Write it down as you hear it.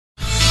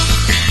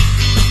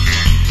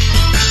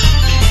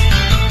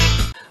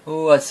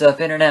What's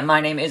up, Internet? My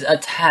name is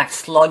Attack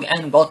Slug,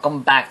 and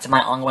welcome back to my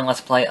ongoing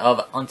Let's Play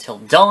of Until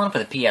Dawn for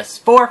the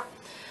PS4.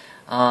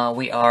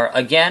 We are,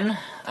 again,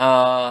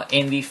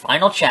 in the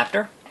final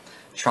chapter,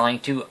 trying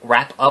to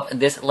wrap up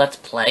this Let's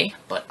Play,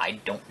 but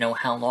I don't know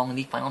how long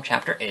the final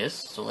chapter is,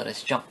 so let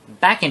us jump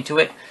back into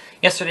it.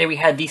 Yesterday we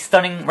had the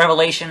stunning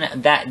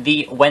revelation that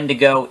the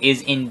Wendigo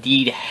is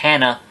indeed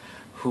Hannah,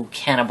 who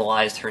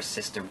cannibalized her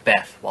sister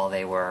Beth while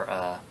they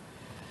were,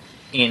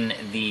 in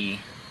the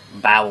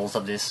bowels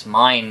of this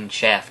mine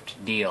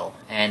shaft deal,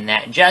 and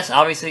that Jess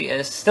obviously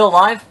is still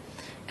alive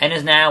and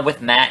is now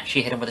with Matt.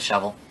 She hit him with a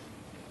shovel,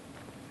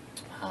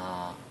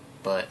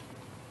 but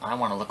I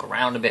want to look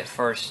around a bit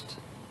first.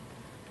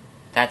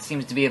 That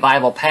seems to be a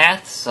viable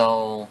path,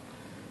 so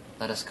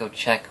let us go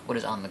check what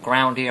is on the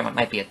ground here. It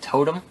might be a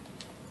totem.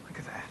 Look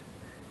at that.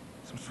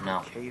 Some sort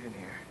of cave in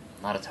here.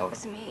 Not a totem.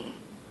 It's me.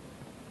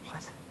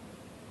 What?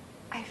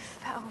 I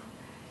fell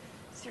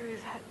through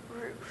that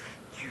roof.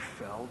 You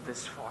fell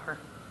this far?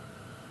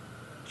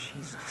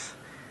 Jesus.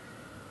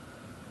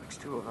 Makes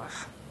two of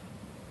us.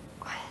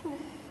 What?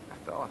 I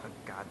fell off a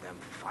goddamn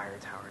fire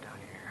tower down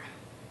here.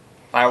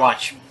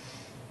 Firewatch.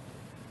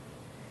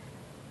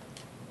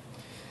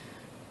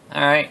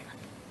 Alright.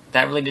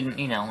 That really didn't,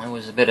 you know, it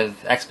was a bit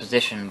of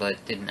exposition,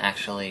 but didn't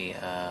actually,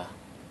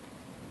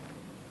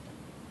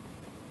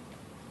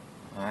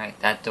 Alright,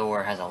 that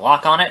door has a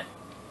lock on it.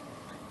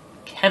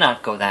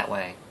 Cannot go that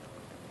way.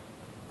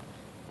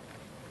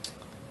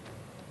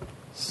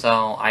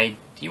 So,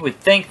 you would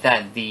think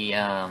that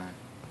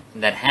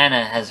that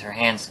Hannah has her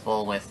hands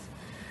full with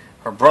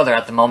her brother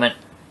at the moment,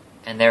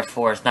 and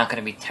therefore is not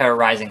going to be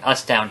terrorizing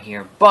us down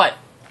here, but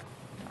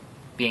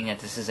being that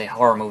this is a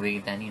horror movie,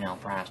 then, you know,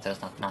 perhaps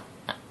that's not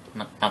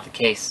the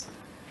case.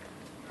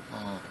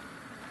 I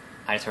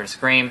just heard a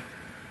scream.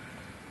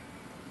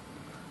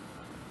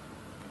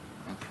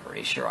 I'm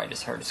pretty sure I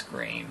just heard a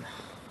scream.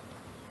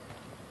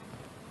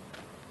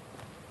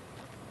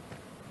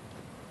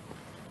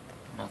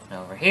 Nothing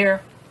over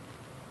here.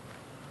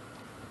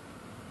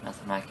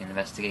 Nothing I can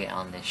investigate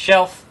on this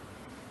shelf.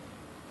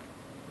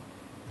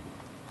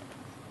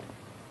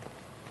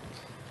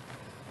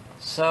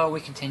 So we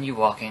continue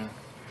walking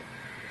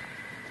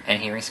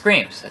and hearing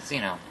screams. That's,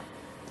 you know,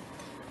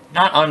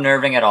 not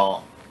unnerving at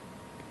all.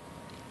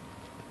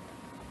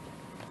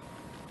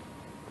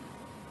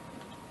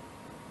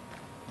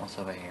 What's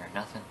over here?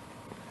 Nothing.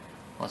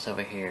 What's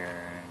over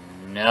here?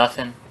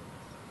 Nothing.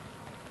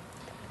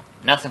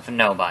 Nothing for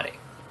nobody.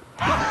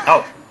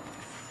 Oh!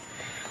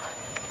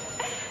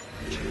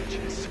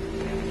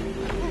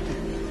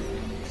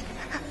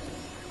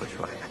 Which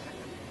way?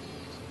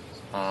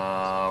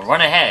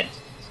 Run ahead.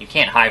 You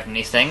can't hide from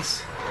these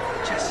things.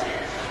 Jess,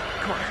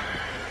 come on.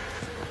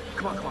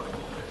 Come on, come on, come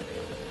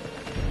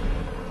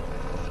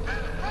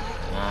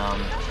on.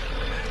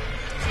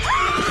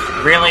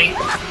 Really?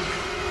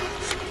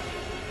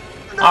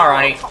 No.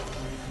 Alright.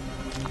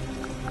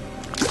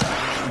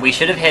 We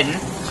should have hidden.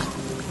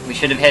 We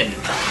should have hidden.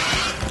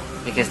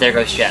 Because there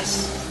goes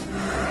Jess.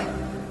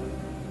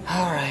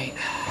 Alright.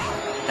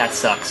 That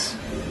sucks.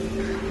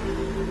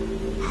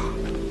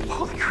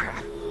 Holy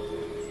crap.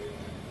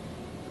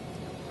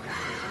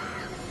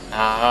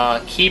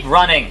 Keep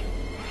running.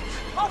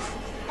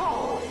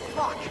 Oh,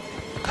 fuck.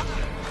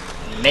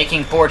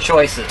 Making poor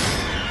choices.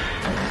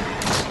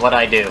 What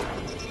I do.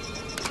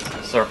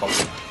 Circle.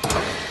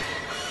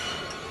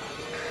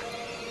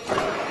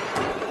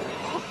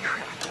 Holy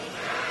crap.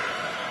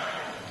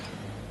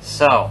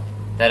 So,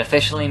 that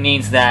officially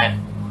means that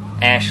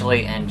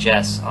Ashley and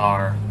Jess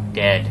are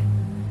dead.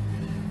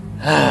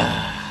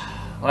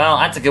 Well,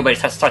 that's a good way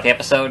to start the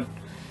episode.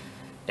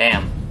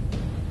 Damn.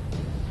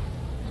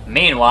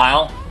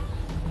 Meanwhile...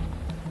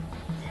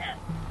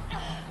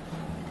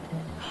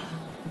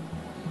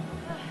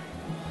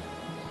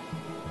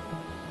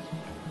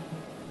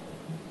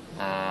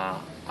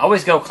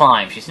 always go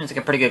climb. She seems like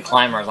a pretty good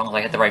climber as long as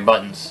I hit the right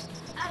buttons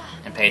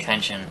and pay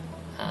attention.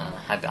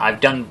 I've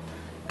done...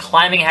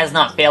 Climbing has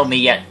not failed me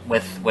yet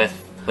with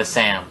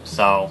Sam,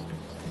 so...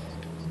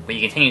 But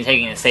you continue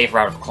taking the safe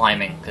route of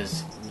climbing,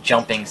 because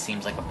jumping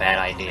seems like a bad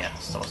idea.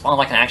 So as long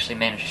as I can actually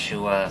manage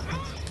to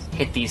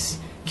hit these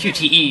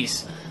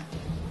QTEs,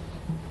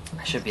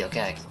 I should be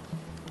okay.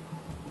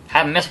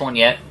 Haven't missed one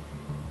yet.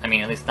 I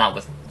mean, at least not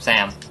with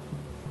Sam.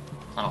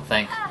 I don't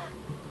think.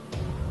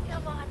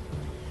 Come on.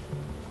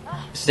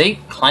 See?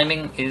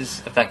 Climbing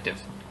is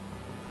effective.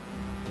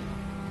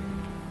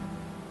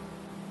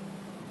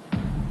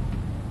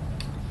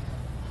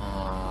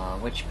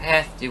 Which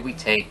path do we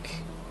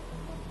take?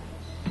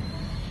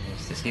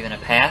 Is this even a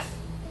path?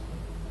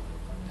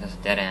 That's a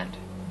dead end.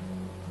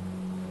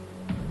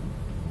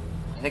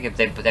 I think if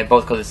they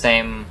both go the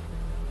same...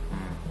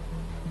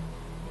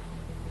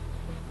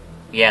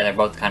 Yeah, they're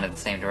both kind of the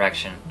same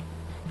direction.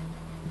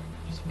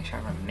 Just make sure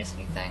I don't miss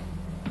anything.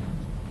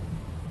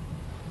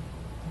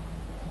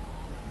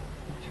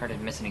 Sure I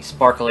didn't miss any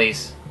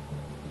sparklies.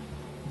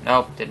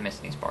 Nope, didn't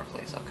miss any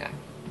sparklies, okay.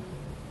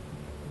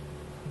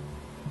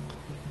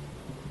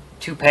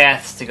 Two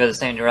paths to go the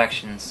same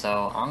direction,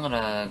 so I'm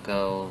gonna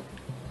go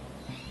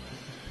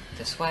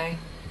This way?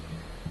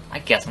 I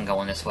guess I'm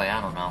going this way, I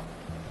don't know.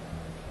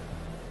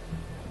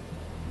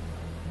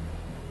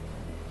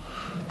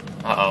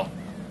 Uh-oh.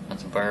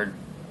 That's a bird.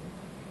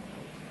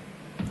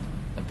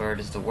 The bird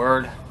is the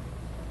word.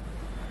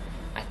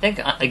 I think,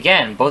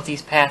 again, both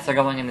these paths are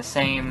going in the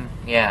same...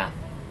 yeah.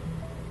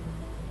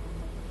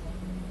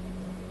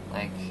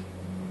 Like,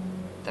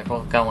 they're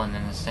both going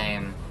in the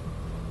same...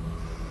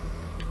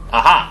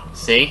 Aha!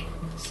 See?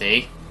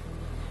 See?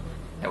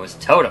 There was a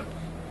totem.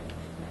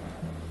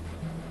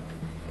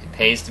 It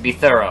pays to be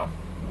thorough.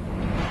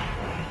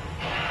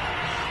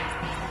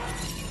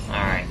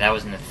 Alright, that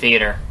was in the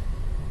theater.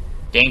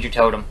 Danger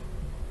totem.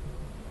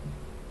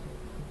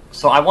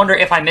 So I wonder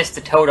if I missed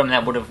the totem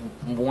that would have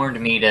warned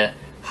me to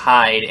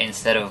hide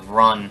instead of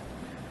run.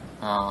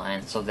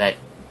 And so that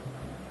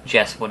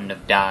Jess wouldn't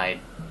have died.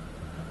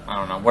 I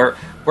don't know.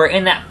 We're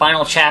in that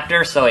final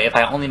chapter, so if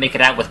I only make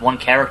it out with one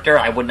character,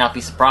 I would not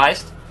be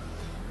surprised.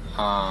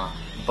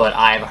 But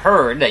I've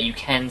heard that you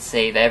can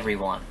save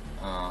everyone.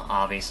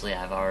 Obviously,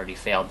 I've already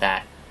failed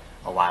that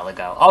a while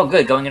ago. Oh,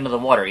 good, going into the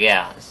water.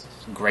 Yeah, this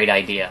is a great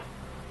idea.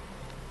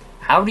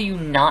 How do you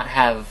not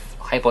have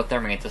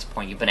hypothermia at this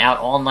point? You've been out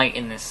all night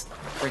in this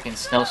freaking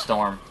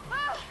snowstorm.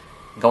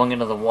 Going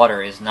into the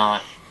water is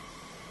not...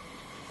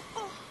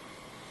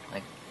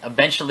 like,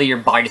 eventually your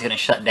body's gonna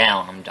shut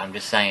down. I'm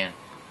just saying.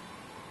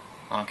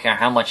 I don't care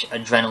how much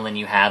adrenaline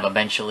you have,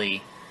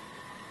 eventually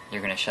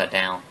you're gonna shut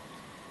down.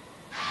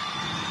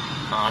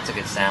 Oh, that's a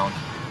good sound.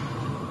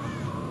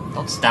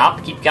 Don't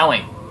stop, keep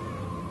going.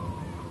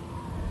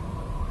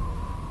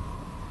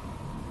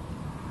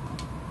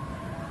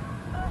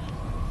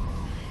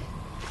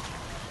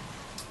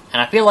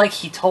 And I feel like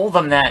he told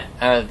them that,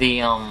 the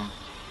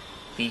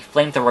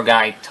flamethrower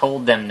guy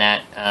told them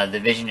that, the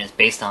vision is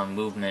based on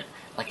movement,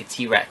 like a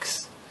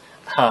T-Rex.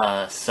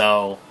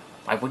 So,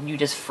 why wouldn't you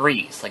just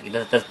freeze? Like,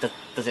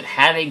 does it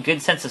have a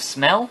good sense of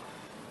smell?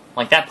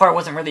 Like, that part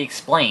wasn't really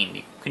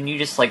explained. Couldn't you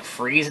just, like,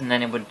 freeze and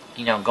then it would,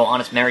 you know, go on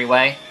its merry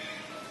way?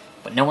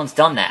 But no one's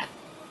done that.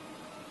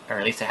 Or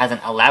at least it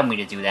hasn't allowed me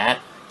to do that,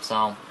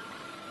 so...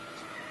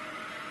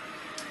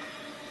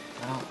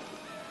 well...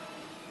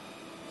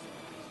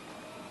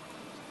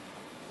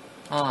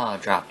 oh,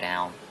 drop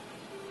down.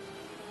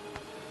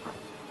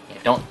 Yeah,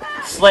 don't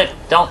slip!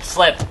 Don't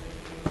slip!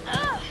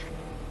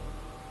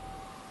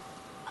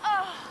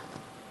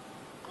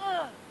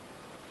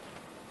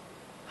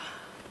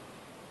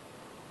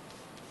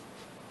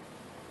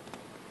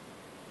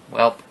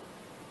 Welp.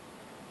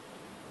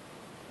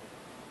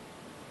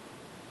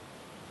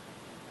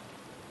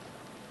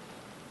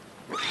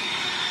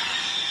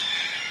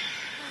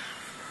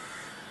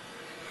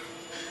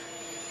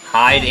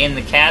 Hide in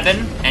the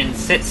cabin and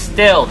sit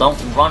still. Don't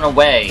run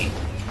away.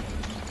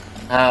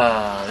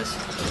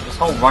 This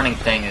whole running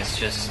thing is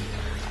just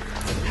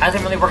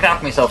hasn't really worked out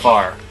for me so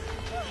far.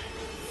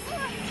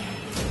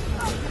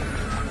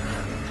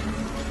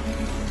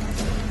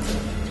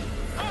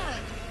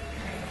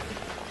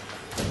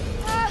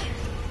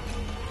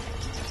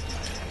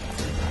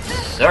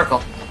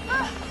 Circle.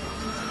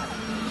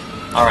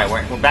 Alright,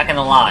 we're back in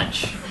the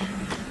lodge.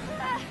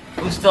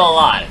 Who's still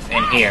alive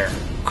in here?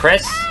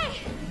 Chris?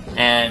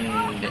 And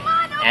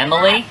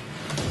Emily?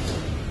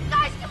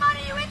 Guys, come on,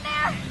 are you in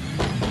there?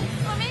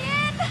 Let me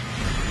in!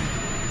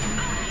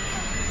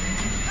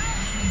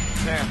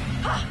 Sam.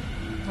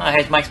 Oh,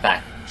 hey, Mike's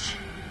back.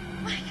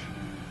 Mike.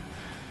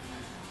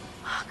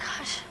 Oh,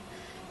 gosh.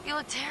 You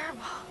look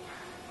terrible.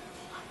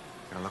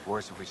 Gonna look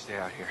worse if we stay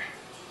out here.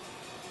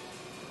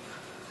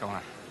 Go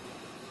on.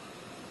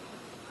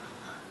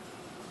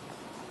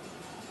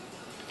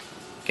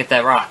 Get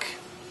that rock.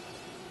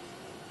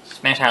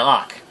 Smash that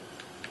lock.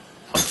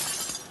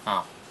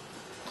 Oh.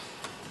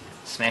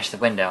 Smash the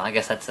window. I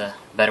guess that's a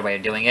better way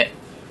of doing it.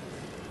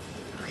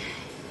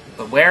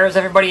 But where is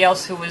everybody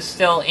else who was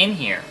still in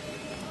here?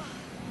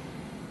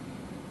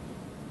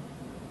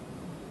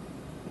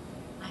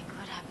 Mike,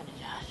 what happened to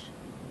Josh?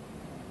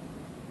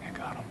 You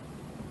got him.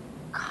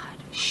 God.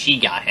 She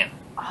got him.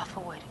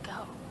 Awful way to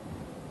go.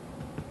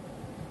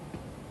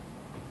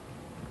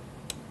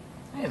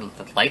 Hey, the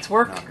lights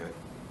work? Not good.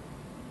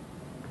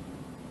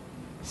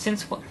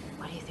 Since what?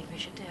 What do you think we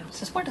should do?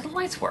 Since when do the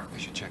lights work? We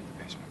should check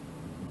the basement.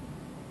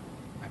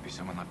 Might be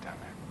someone left down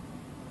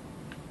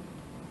there.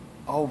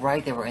 Oh,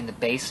 right, they were in the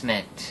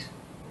basement.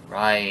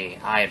 Right,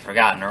 I had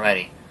forgotten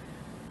already.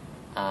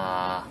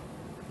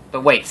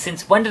 But wait,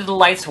 since when did the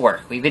lights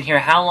work? We've been here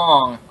how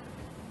long?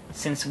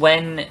 Since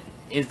when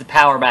is the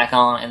power back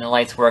on and the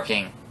lights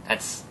working?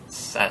 That's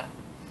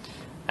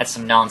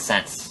some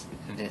nonsense.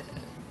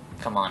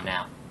 Come on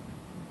now.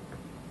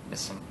 There's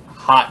some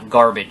hot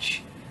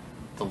garbage.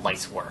 The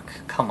lights work.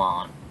 Come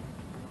on.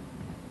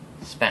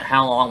 Spent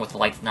how long with the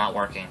lights not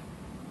working?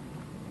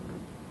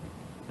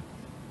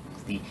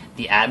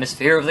 The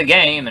atmosphere of the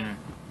game and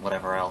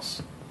whatever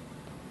else.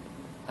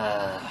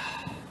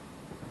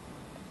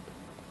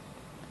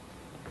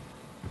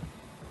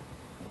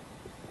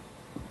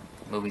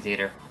 Movie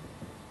theater.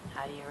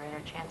 How do you rate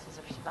our chances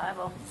of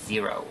survival?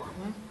 0.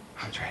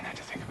 I'm trying not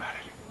to think about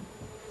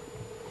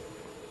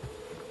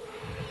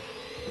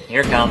it. Here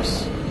it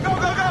comes. Go,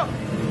 go, go!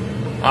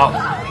 Oh.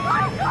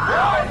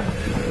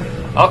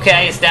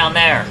 Okay, it's down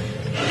there.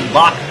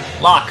 Lock,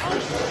 lock.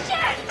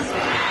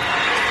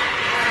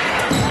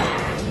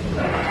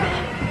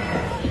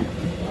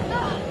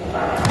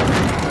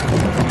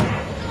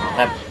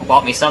 That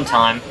bought me some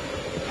time.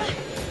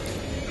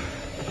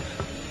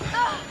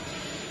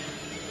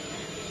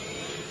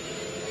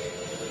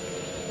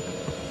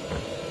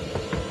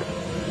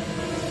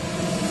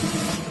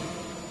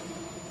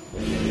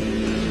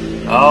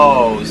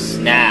 Oh,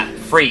 snap.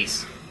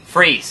 Freeze.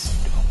 Freeze.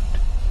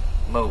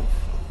 Move.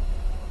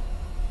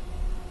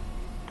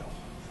 Don't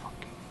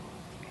fucking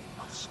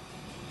move.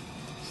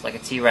 It's like a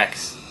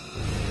T-Rex.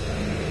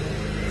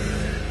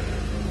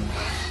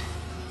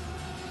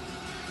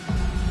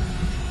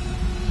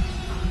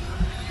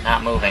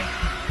 Not moving.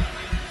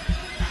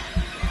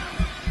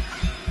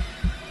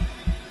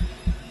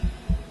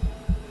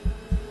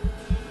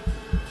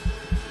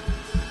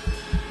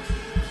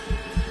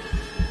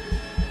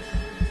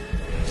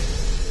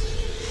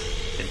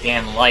 The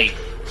damn light.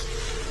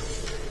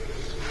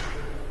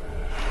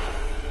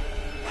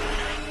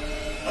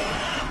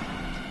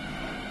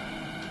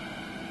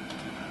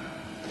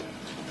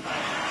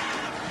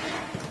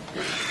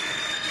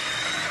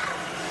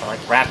 They're like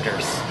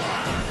raptors.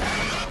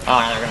 Oh,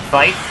 now they're gonna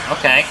fight?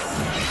 Okay.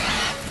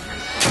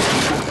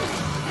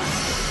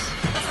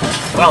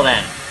 Well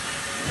then.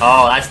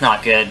 Oh, that's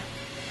not good.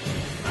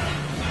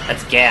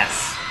 That's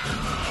gas.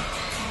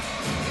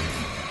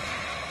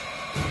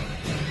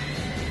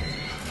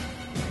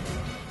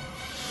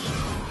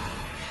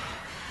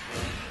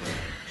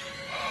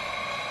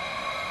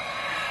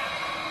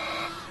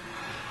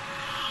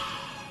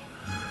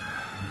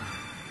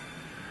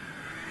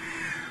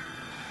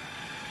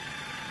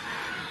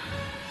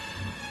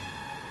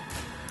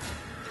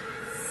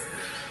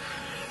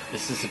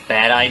 This is a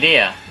bad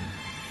idea.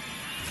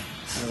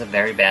 This is a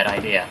very bad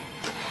idea.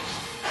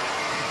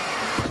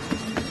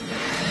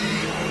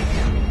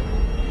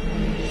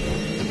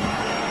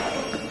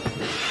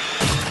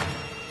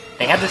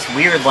 They have this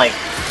weird, like,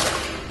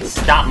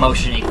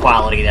 stop-motion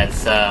equality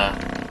that's,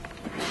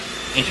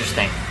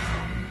 interesting.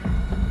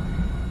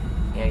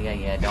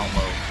 Yeah, don't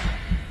move.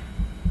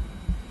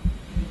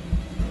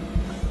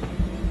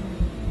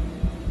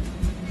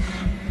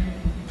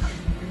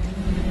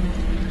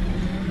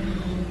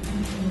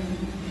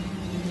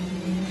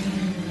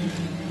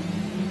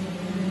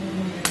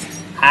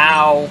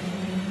 Ow.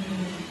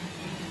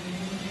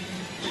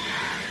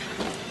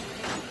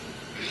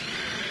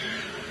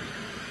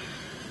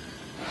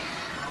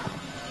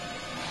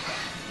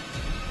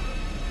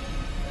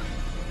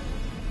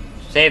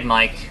 Save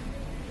Mike.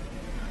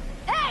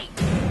 Hey!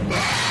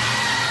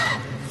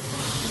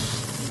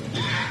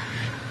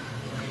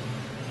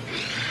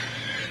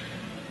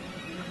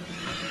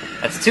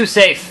 That's too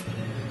safe.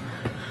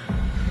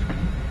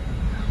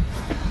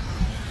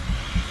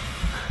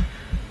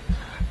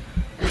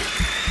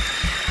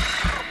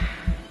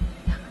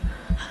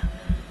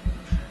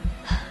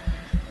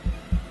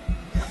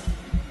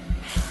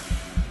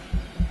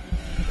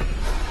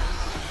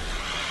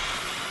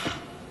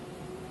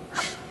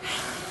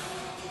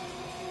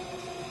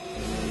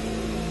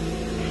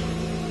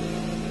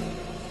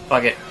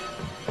 Fuck it.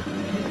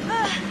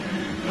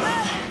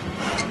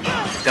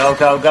 Go,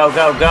 go, go,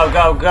 go, go,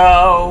 go,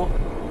 go!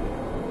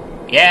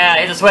 Yeah,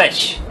 hit the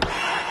switch!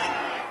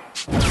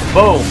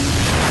 Boom!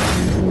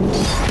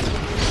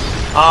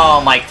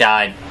 Oh, Mike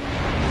died.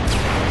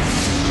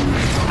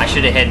 I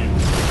should have hidden.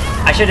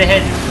 I should have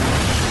hidden.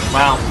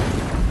 Well,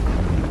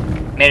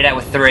 made it out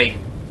with 3.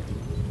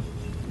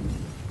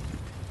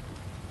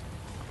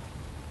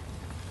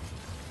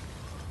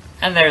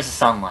 And there's the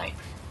sunlight.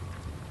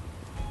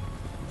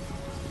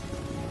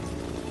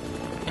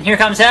 And here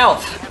comes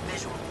health!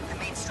 Visual. The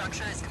main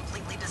structure is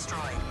completely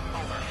destroyed.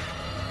 Over.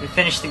 We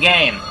finished the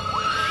game.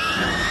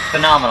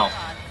 Phenomenal.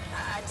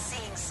 I'm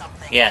seeing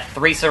something. Yeah,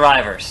 3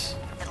 survivors.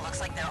 It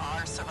looks like there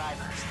are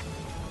survivors.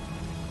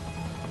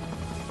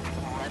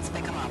 Let's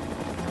pick them up.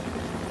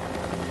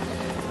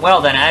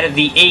 Well then, out of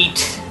the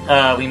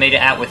 8, we made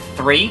it out with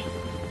 3.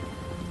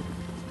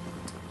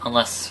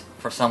 Unless,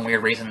 for some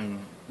weird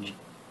reason,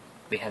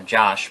 we have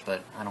Josh,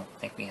 but I don't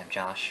think we have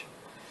Josh.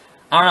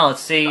 I don't know,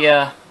 let's see,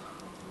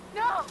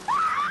 No!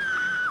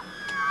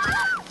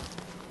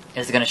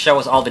 is it gonna show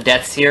us all the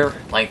deaths here,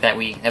 like that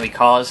we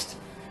caused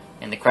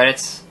in the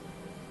credits?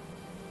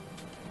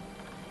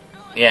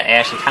 Yeah,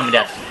 Ashley, time of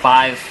death,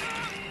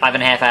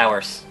 5.5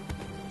 hours.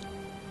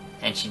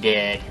 And she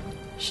did.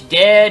 She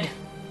did!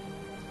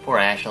 Poor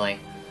Ashley.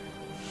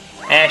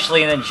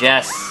 Ashley and then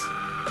Jess.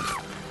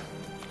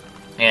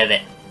 Yeah,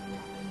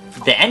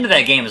 the end of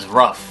that game is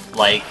rough.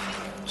 Like,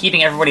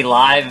 keeping everybody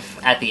alive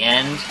at the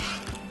end,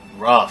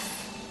 rough.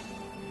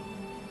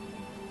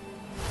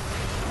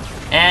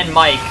 And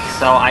Mike,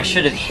 so I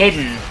should have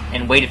hidden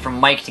and waited for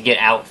Mike to get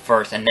out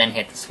first and then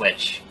hit the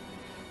switch.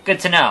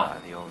 Good to know.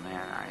 The old man,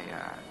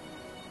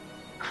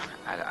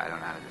 I don't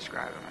know how to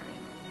describe him.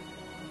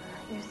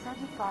 I mean, You said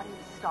you thought he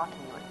was stalking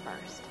you at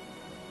first.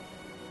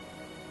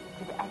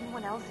 Did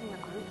anyone else in your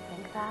group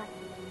think that?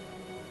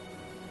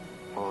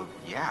 Well,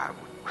 yeah.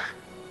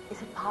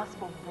 Is it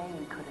possible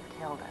they could have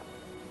killed him?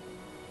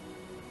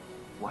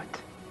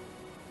 What?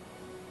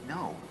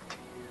 No.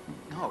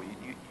 No,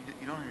 you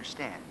don't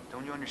understand.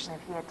 Don't you understand?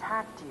 If he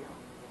attacked you,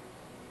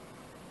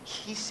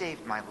 He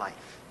saved my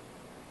life.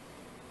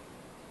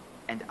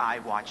 And I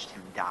watched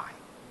him die.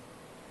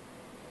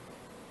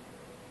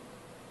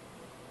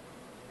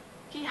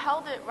 He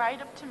held it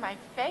right up to my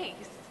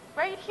face.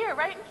 Right here,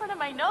 right in front of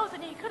my nose,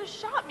 and he could have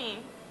shot me.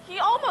 He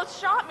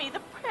almost shot me, the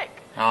prick.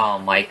 Oh,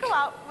 Mike. You go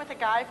out with a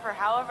guy for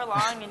however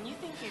long, and you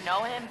think you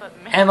know him,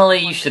 but man... Emily,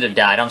 you should have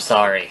died. I'm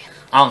sorry.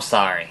 I'm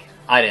sorry.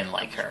 I didn't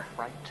like her.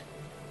 Right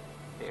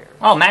there.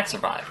 Oh, Matt I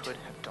survived. could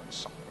have done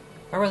something.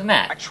 Where was I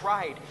Matt?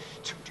 tried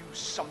to do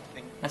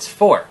something. That's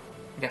 4.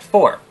 We got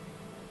 4.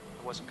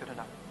 It wasn't good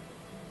enough.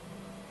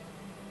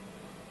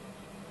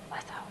 I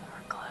thought we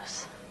were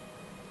close.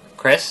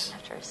 Chris,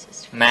 After his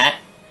sister, Matt,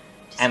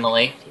 just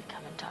Emily, said he'd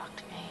come and talk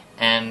to me.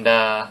 and,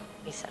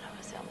 He said I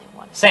was the only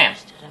one who Sam.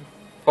 understood him.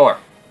 4.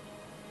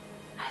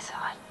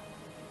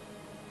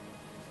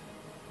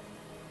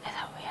 I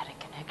thought we had a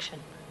connection.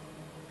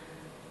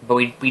 But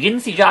we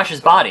didn't see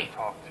Josh's body.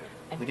 Talk to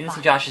I'm We didn't see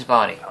fine. Josh's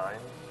body.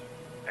 times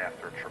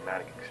after a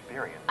traumatic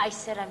experience. I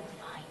said I'm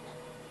fine.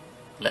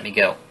 Let me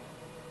go.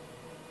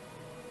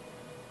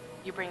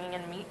 You bringing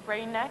in Meat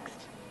Brain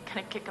next?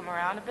 Gonna kick him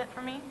around a bit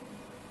for me?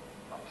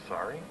 I'm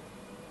sorry.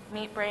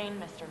 Meat Brain,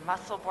 Mr.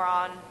 Muscle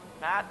Brawn,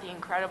 Matt the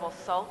Incredible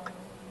Sulk.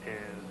 Is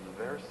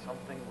there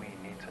something we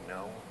need to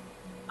know?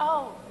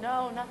 Oh,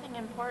 no, nothing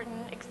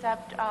important,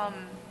 except,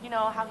 you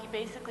know, how he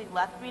basically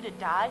left me to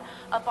die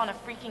up on a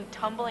freaking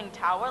tumbling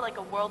tower like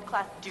a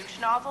world-class douche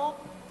nozzle.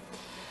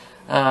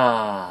 So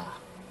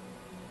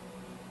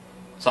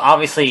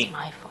obviously, It's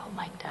my fault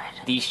Mike died.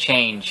 these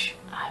change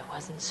I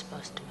wasn't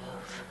supposed to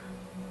move.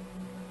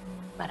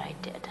 But I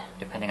did.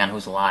 depending on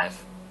who's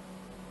alive.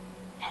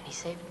 And he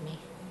saved me.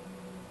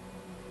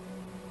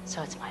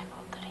 So it's my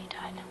fault that he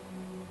died.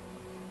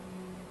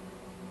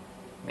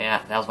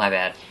 Yeah, that was my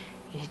bad.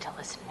 You need to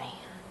listen to me.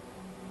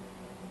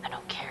 I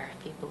don't care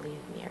if you believe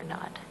me or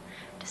not.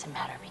 It doesn't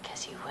matter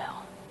because you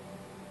will.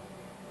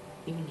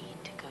 You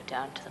need to go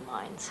down to the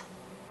mines.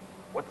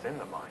 What's in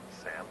the mine,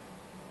 Sam?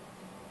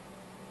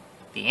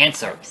 The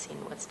answer. I've seen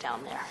what's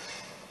down there.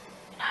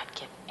 And I'd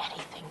give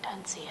anything to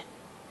unsee it.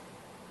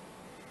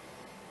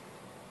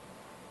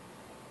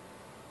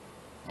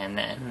 And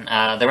then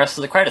the rest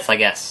of the credits, I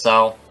guess.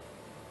 So,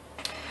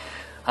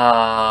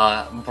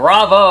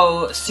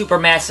 bravo,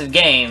 Supermassive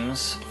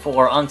Games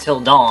for Until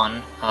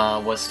Dawn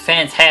was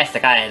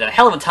fantastic. I had a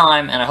hell of a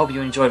time, and I hope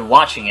you enjoyed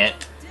watching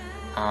it.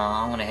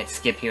 I'm gonna hit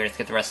skip here to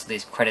skip the rest of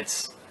these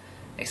credits,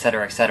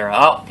 etc., etc.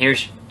 Oh,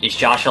 is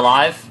Josh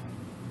alive,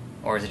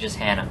 or is it just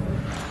Hannah?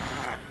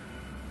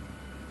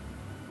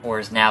 Or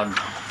is now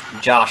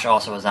Josh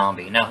also a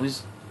zombie? No,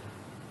 who's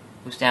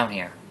down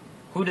here?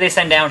 Who do they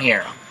send down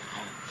here?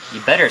 You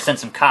better send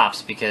some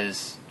cops,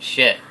 because,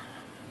 shit.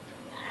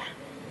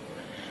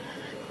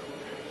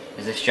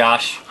 Is this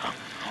Josh?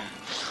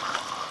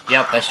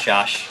 Yep, that's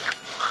Josh.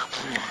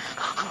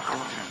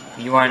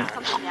 You are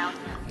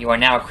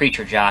now a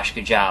creature, Josh.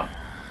 Good job.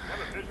 Have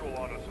a visual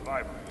on a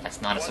survivor.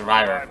 That's not a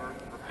survivor.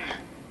 Repeat.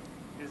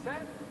 Is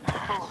that?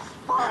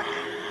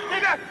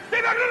 Stay back!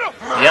 Stay back! No,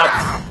 no!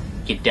 Yep.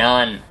 You're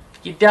done.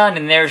 You're done,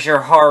 and there's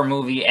your horror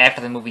movie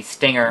after the movie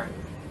Stinger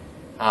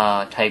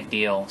type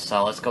deal.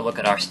 So let's go look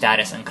at our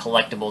status and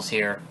collectibles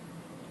here.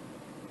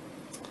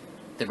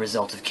 The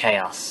result of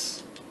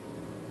chaos.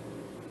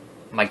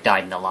 Mike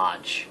died in the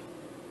lodge.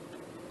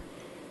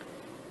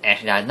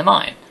 Ashley died in the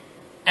mine.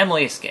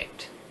 Emily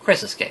escaped.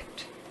 Chris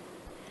escaped.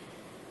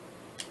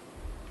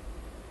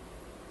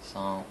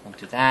 So we'll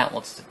do that.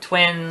 What's the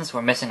twins?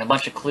 We're missing a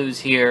bunch of clues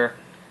here.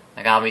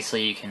 Like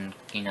obviously you can,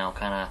 you know,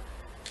 kind of.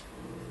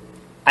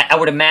 I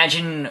would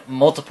imagine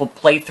multiple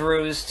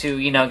playthroughs to,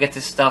 you know, get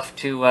this stuff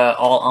to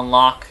all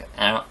unlock.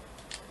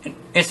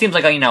 It seems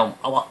like, you know,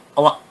 a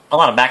lot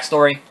of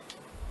backstory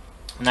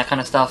and that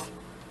kind of stuff.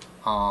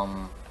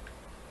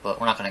 But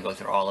we're not going to go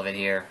through all of it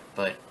here.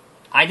 But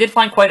I did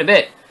find quite a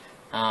bit.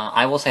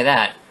 I will say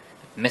that.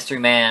 Mystery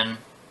Man,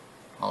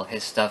 all of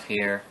his stuff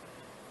here.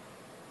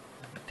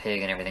 The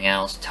pig and everything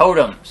else.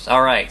 Totems!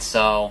 Alright,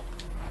 so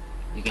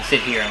you can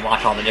sit here and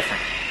watch all the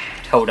different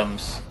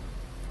totems.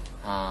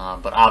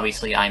 But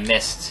obviously I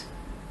missed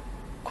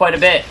quite a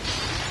bit.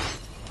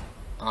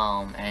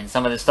 And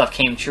some of this stuff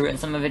came true and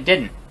some of it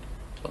didn't.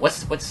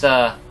 But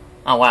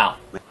oh wow.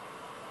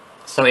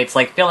 So it's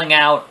like filling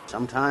out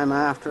Sometime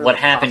after what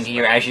happened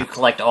here as you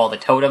collect all the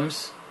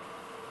totems.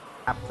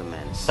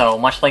 So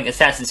much like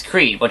Assassin's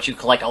Creed, once you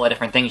collect all the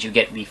different things, you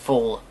get the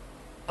full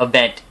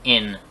event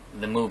in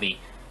the movie.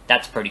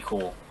 That's pretty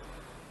cool.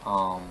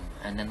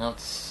 And then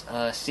let's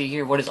see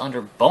here what is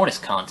under bonus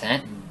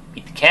content.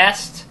 Beat the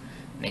cast,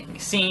 making a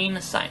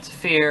scene, Science of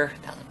Fear,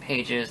 1,000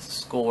 pages, the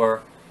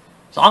score.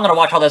 So I'm going to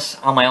watch all this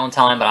on my own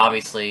time, but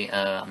obviously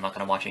I'm not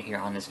going to watch it here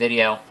on this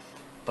video.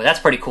 But that's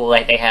pretty cool.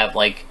 They have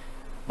like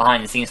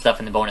behind the scenes stuff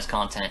in the bonus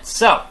content.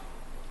 So,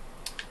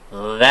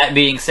 that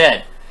being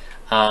said,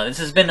 this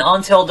has been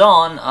Until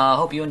Dawn.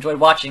 Hope you enjoyed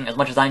watching as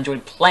much as I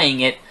enjoyed playing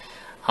it.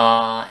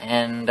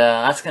 And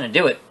that's going to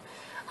do it.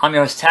 I'm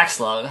your host,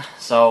 Taxlug.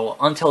 So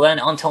until then,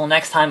 until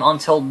next time,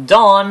 until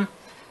dawn,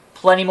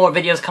 plenty more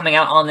videos coming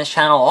out on this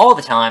channel all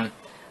the time.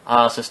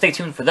 So stay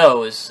tuned for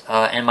those.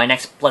 And my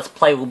next Let's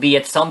Play will be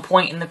at some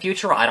point in the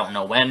future. I don't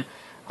know when.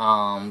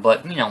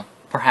 But, you know,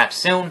 perhaps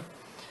soon.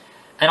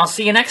 And I'll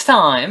see you next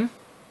time,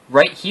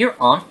 right here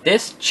on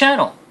this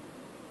channel.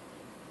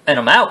 And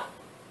I'm out.